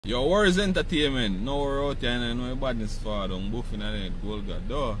Yo, where is entertainment? No, we're out here and no badness for them. Buffing and it, gold god.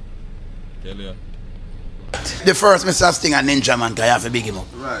 Door. Tell you. The first Mr. Sting and Ninja Man, I have to big him up.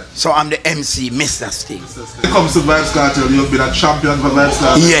 Right. So I'm the MC, Mr. Sting. When it comes to Vybz Kartel, you've been a champion for Vybz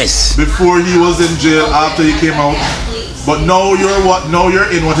Kartel. Yes. Before he was in jail, after he came out. But now you're what? Now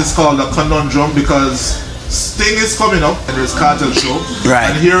you're in what is called a conundrum because Sting is coming up and there's Kartel show. Right.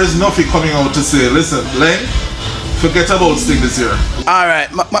 And here is Nuffy coming out to say, listen, Leng, forget about Sting this year. Alright,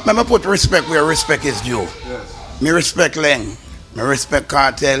 I put respect where respect is due. Yes. Me respect Leng, me respect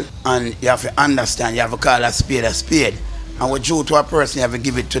Kartel, and you have to understand, you have to call a spade a spade. And what due to a person, you have to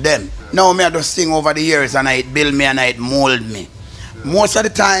give it to them. Now me I do Sting over the years and it build me and it mold me. Most of the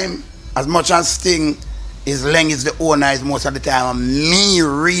time, as much as Sting is Leng is the owner, is most of the time me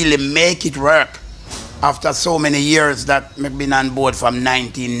really make it work. After so many years that I've been on board from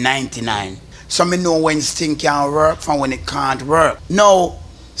 1999. So me know when Sting can work from when it can't work. Now,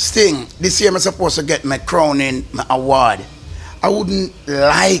 Sting, this year I'm supposed to get my crowning, my award. I wouldn't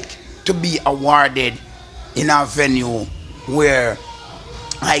like to be awarded in a venue where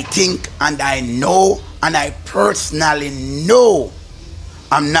I think and I know and I personally know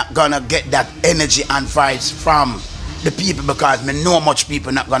I'm not gonna get that energy and vibes from the people because me know much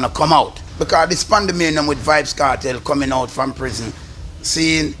people not gonna come out. Because this pandemonium with Vybz Kartel coming out from prison,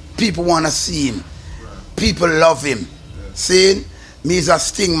 seeing people wanna see him, people love him. Seeing me is a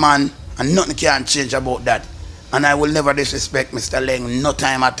Sting man and nothing can change about that. And I will never disrespect Mr. Leng, no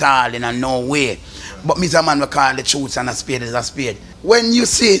time at all, in a no way. But me is a man we call the truth and a spade is a spade. When you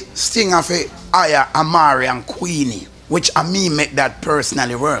see Sting have a hire Amari and Queenie, which I me make that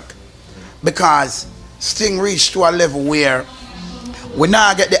personally work. Because Sting reached to a level where we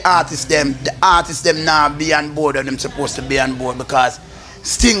now get the artists them now be on board and them supposed to be on board because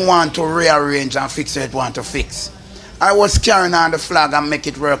Sting want to rearrange and fix what it want to fix. I was carrying on the flag and make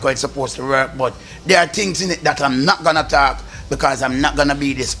it work how it's supposed to work, but there are things in it that I'm not gonna talk because I'm not gonna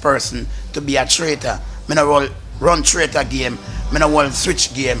be this person to be a traitor. I'm gonna run traitor game, I'm gonna run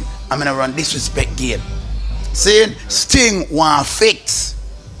switch game, I'm gonna run disrespect game. Saying Sting want fix.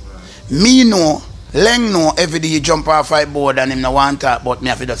 Me know, Leng know every day he jump off a board and him no want talk, but me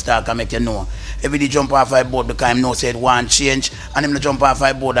have to just talk and make you know. Every day jump off a board because him know said want change and him no jump off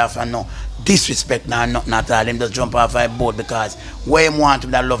a board after no disrespect now nothing at all. Him just jump off a board because where him want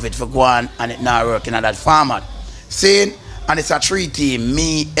him that love it for go on and it not working at that format. Saying and it's a 3 team,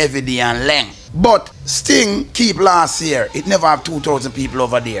 me, every day and Leng. But Sting keep last year, it never have 2,000 people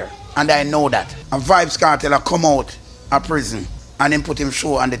over there. And I know that. And Vybz Kartel come out of prison and then put him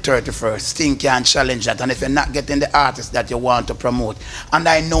show on the 31st. Sting can challenge that. And if you're not getting the artists that you want to promote, and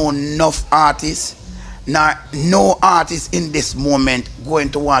I know enough artists, now no artist in this moment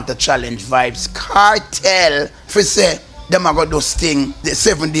going to want to challenge Vybz Kartel for say them are gonna do Sting the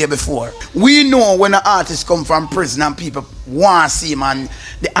 7 days before. We know when an artist come from prison and people want to see him and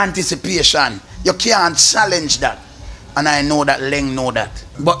the anticipation, you can't challenge that. And I know that Leng know that.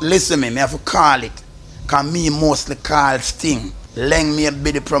 But listen me have to call it. Cause me mostly call Sting. Leng may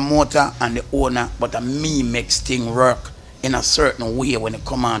be the promoter and the owner, but me make Sting work in a certain way when it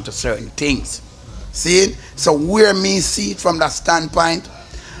come on to certain things. See? So where me see it from that standpoint,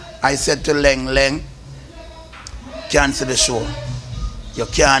 I said to Leng, cancel the show. You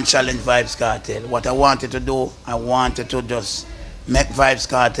can't challenge Vybz Kartel. What I wanted to do, I wanted to just make Vybz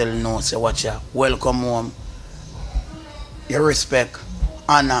Kartel know, say watch ya, welcome home. You respect,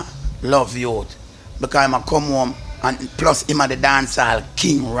 honor, love youth. Because I come home and plus him at the dancehall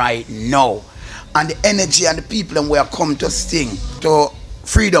king right now. And the energy and the people and where come to Sting, to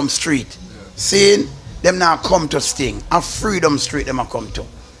Freedom Street. Seeing them now come to Sting. And Freedom Street them a come to.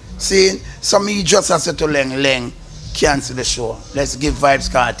 Seeing, so me just as to Leng, cancel the show. Let's give Vybz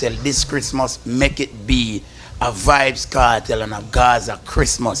Kartel this Christmas, make it be a Vybz Kartel and a Gaza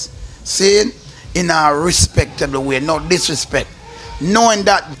Christmas. Seeing, in a respectable way, no disrespect. Knowing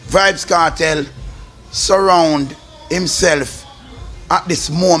that Vybz Kartel surround himself at this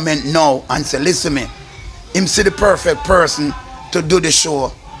moment now and say, listen me, him see the perfect person to do the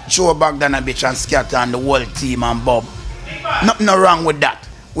show, Joe Bogdanovich and Scatter and the whole team and Bob. Nothing wrong with that.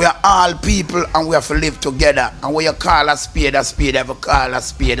 We are all people and we have to live together. And when you call a spade, you have to call a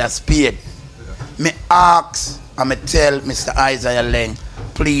spade. Me ask and me tell Mr. Isaiah Leng,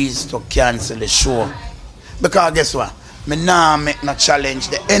 please to cancel the show. Because guess what? Me now make no challenge.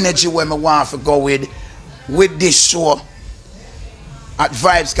 The energy where me want to go with this show at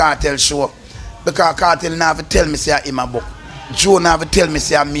Vybz Kartel show. Because Kartel never tell me say in my book. Joe never tell me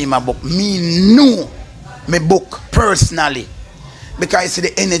say me my book. Me know me book personally. Because you see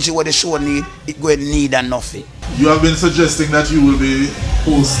the energy what the show need, it going to need a Nuffy. You have been suggesting that you will be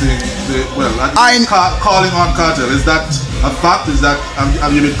hosting the, well, calling on Kartel. Is that a fact? Is that,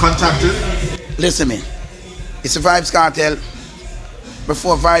 have you been contacted? Listen me, it's a Vybz Kartel.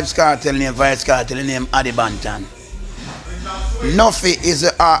 Before Vybz Kartel name Vybz Kartel name Adi Bantan. Nuffy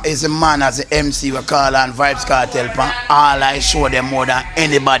is a man as a MC we call on Vybz Kartel pan all I show them more than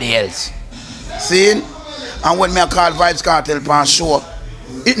anybody else. See? And when me call Vybz Kartel pan show,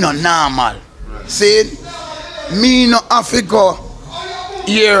 it not normal. See? Me no have to go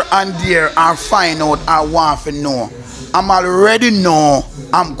here and there and find out I want to know. I'm already know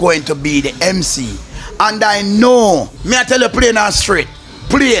I'm going to be the MC. And I know, me I tell you plain and straight.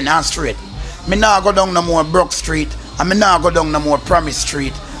 Plain and straight. Me now go down no more Brook Street. And me now go down no more Promise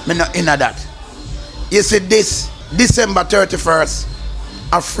Street. Me not in that. You see this December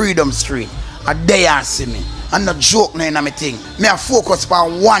 31st at Freedom Street. A day I see me. I'm not joke no in my thing. Me I focus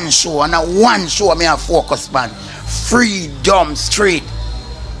on one show. And that one show me I focus on. Freedom Street.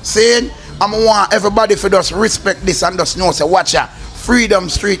 See? I want everybody to just respect this and just know, say, watch out. Freedom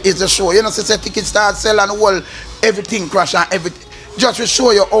Street is the show. You know, say tickets start selling the whole, everything crash and everything. Just to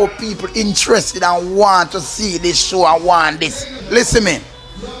show you how people interested and want to see this show and want this. Listen me.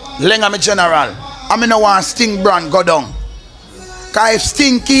 Lenga me general. I mean, I want Sting brand go down. Because if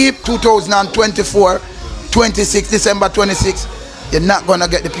Sting keep 2024, 26, December 26, you're not going to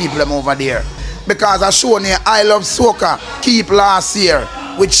get the people them over there. Because I show you I Love Soca keep last year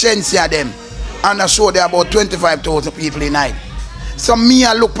with Shensia them. And I showed there about 25,000 people in night. So me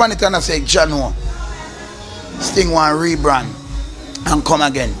I look on it and I say, Jano, Sting want rebrand and come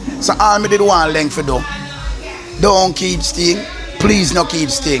again. So all me did one length for do. Don't keep Sting. Please no keep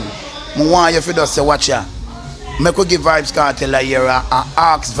Sting. I want you to just say, watch ya. I could give Vybz Kartel a year and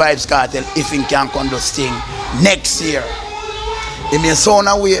ask Vybz Kartel if he can come to Sting next year. He may sound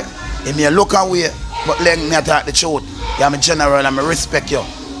away, he may look away, but let me talk the truth. I'm a general and I respect you.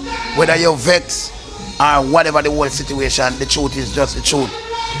 Whether you're vexed or whatever the whole situation, the truth is just the truth.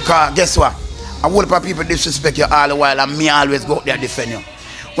 Because guess what? A whole lot of people disrespect you all the while and me always go out there defend you.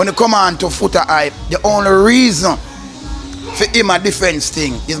 When you come on to Footer Hype, the only reason for him a different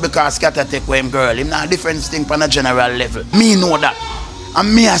thing is because Scatter take away him girl. Him not a different thing on a general level. Me know that.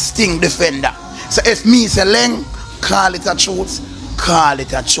 And me a Sting defender. So if me say Leng, call it a truth, call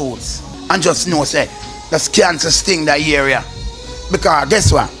it a truth. And just know say, that's cancer Sting that area. Because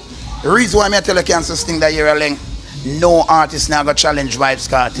guess what? The reason why I tell you cancer Sting that area, Leng, no artist now go challenge Vybz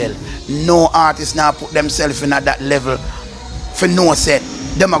Kartel. No artist now put themselves in at that level for no set.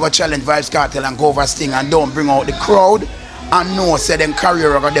 Them are go challenge Vybz Kartel and go over Sting and don't bring out the crowd. And no say them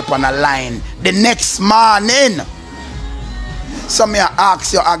career go up on a line the next morning. So me I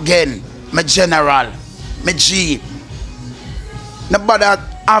ask you again, my general, my G. Nobody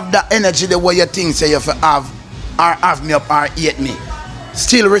have the energy the way you think say you have or have me up or hate me.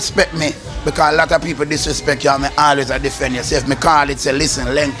 Still respect me. Because a lot of people disrespect you and me always I defend you. So if me call it, say listen,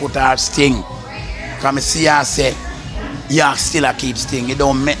 Leng put her Sting. Because me see her say, yeah, still I keep Sting. It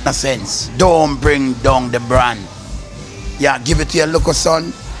don't make no sense. Don't bring down the brand. Yeah, give it to your local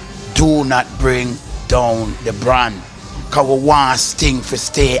son. Do not bring down the brand. Because we want Sting to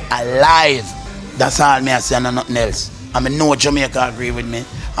stay alive. That's all me I say and nothing else. I mean, no Jamaica agree with me.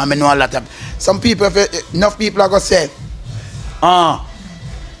 I mean, no a lot of... Some people, enough people are going to say, oh,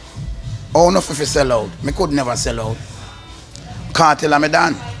 enough if you sell out. Me could never sell out. Kartel am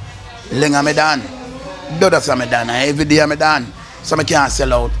done. Leng am done. Dodas am done. Every day am done. So me can't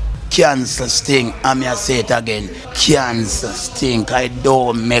sell out. Cancel Sting. And me I say it again. Cancel Sting. It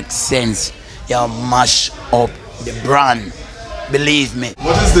don't make sense. You mash up the brand. Believe me.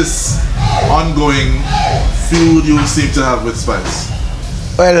 What is this ongoing feud you seem to have with Spice?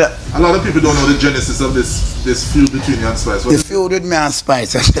 Well, a lot of people don't know the genesis of this feud between you and Spice. The feud with me and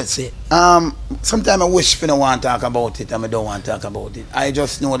Spice, I should say. Sometimes I wish I don't want to talk about it and I don't want to talk about it. I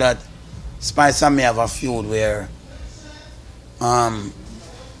just know that Spice and me have a feud where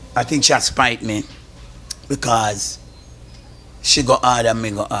I think she spite me because she got hard and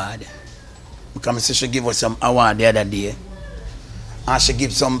me got hard. Because she give us some award the other day and she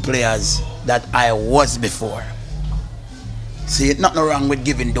give some players that I was before. See, nothing wrong with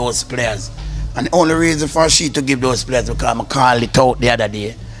giving those players. And the only reason for she to give those players because I called it out the other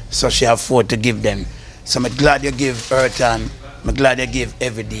day. So she afford to give them. So I'm glad you give her time. I'm glad you give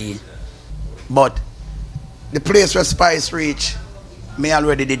every day. But the place where Spice reach, me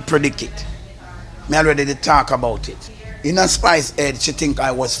already did predict it. Me already did talk about it. In a Spice head, she think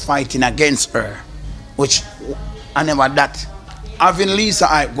I was fighting against her. Which I never that. having Lisa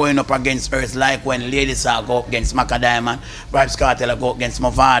Hype going up against her is like when Lady Saw go up against Maca Diamond, Vybz Kartel go up against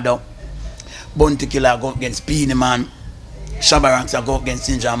Movado, Bounty Killer go up against Beanie Man, Shabba Ranks go up against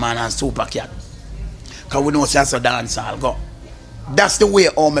Ninja Man and Super Cat. Because we know that's a dance I'll go. That's the way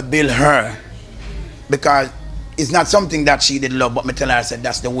how me build her. Because it's not something that she did love, but me tell her, I said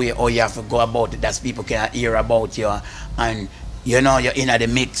that's the way how you have to go about it. That's people can hear about you. And you know you're in the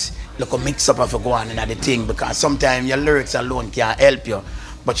mix. Look a mix up of go on in the thing, because sometimes your lyrics alone can't help you.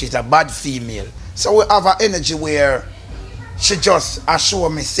 But she's a bad female. So we have an energy where she just assure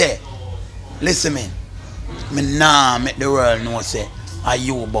me say, listen me nah make the world know say are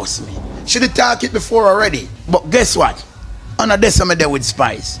you boss me. She did talk it before already. But guess what? Under this I'm there with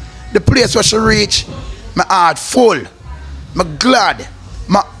Spice. The place where she reach, my heart full. My glad.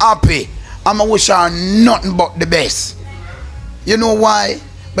 My happy. And I wish her nothing but the best. You know why?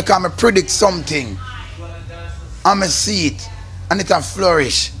 Because I predict something. I'm a see it. And it'll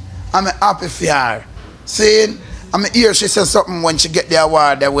flourish. I'm happy for her. Saying, I'm hear she said something when she get the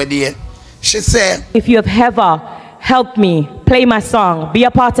award that we're there. She said, if you have ever helped me play my song, be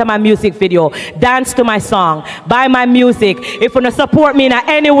a part of my music video, dance to my song, buy my music, if you want to support me in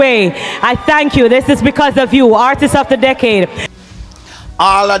any way, I thank you. This is because of you, Artist of the Decade.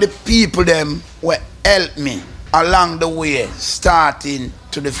 All of the people them will help me along the way, starting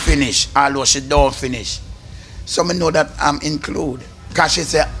to the finish, although she don't finish. So I know that I'm included. Because she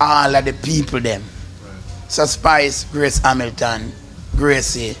said all of the people them. So Spice, Grace Hamilton,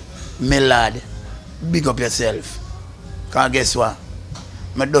 Gracie, Millard, big up yourself. Because guess what?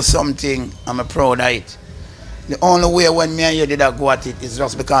 I do something, I'm proud of it. The only way when me and you did go at it is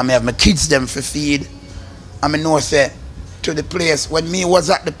just because I have my kids them for feed. And I know say to the place, when me was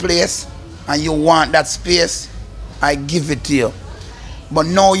at the place and you want that space, I give it to you. But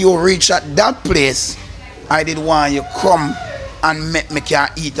now you reach at that place, I did want you come and make me can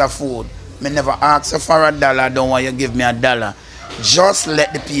eat a food. Me never ask you for $1, don't want you give me $1. Just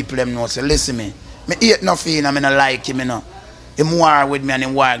let the people them know. Say, listen me eat Nuffy and I don't like him, you know. Him war with me and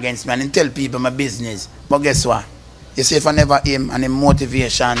him war against me and him tell people my business. But guess what? You see, if I never him and him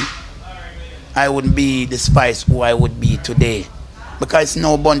motivation, I wouldn't be the Spice who I would be today. Because it's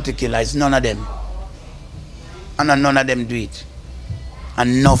no Bounty Killer, it's none of them. And none of them do it.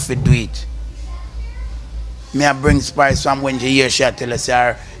 And Nuffy do it. Me I bring Spice from when she hear she tell us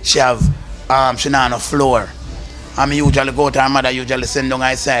she have she not on the floor. I usually go to her mother, usually send down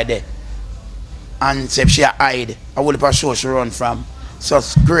outside there. And say if she hide, I will for sure she run from. So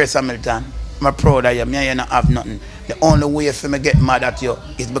Grace Hamilton, I'm proud of you. Me and you not have nothing. The only way for me get mad at you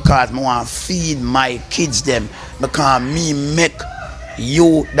is because I want to feed my kids them. Because me make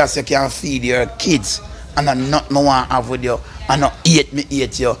you that you can feed your kids. And I not I want to have with you. And not hate me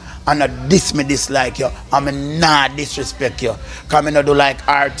hate you. And not me dislike you. And I not disrespect you. Because I not do like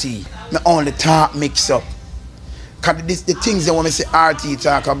RT. Me only talk mix up. Because the things that when me say RT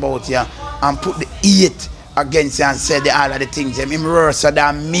talk about you and put the hate against you and say all of the things them him worse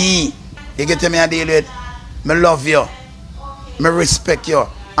than me. You get me I deal with? Me love you. Me respect you.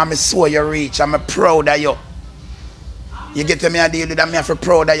 And me saw you reach. And me proud of you. You get me I deal with? And me have to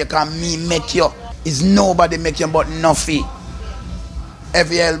proud of you because me make you. It's nobody make you but Nuffy.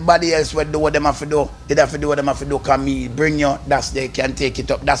 Everybody else will do what them have to do. They have to do what them have to do because me bring you. That's they can take it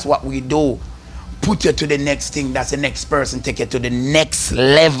up. That's what we do. Put you to the next thing. That's the next person. Take you to the next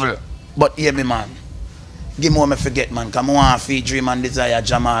level. But hear me, man. Give me what I forget, man. Because I want to feed Dream and Desire,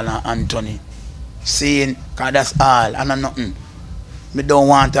 Jamal and Anthony. Saying, because that's all. And nothing. Me don't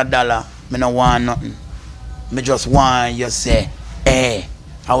want $1. Me don't want nothing. Me just want you say, eh.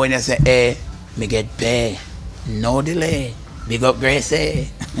 And when you say, eh, me get paid. No delay. Big up Gracie.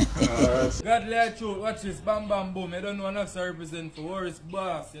 God let you watch this bam bam boom. You don't know enough to represent for Warriors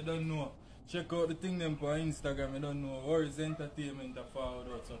Boss. You don't know. Check out the thing them for Instagram. You don't know. Warriors Entertainment are forward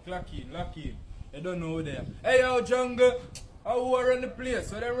out. So clock in, lock in. You don't know there. Hey yo jungle. How are on the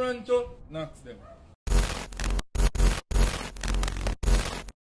place? Where they run to? Knocks them.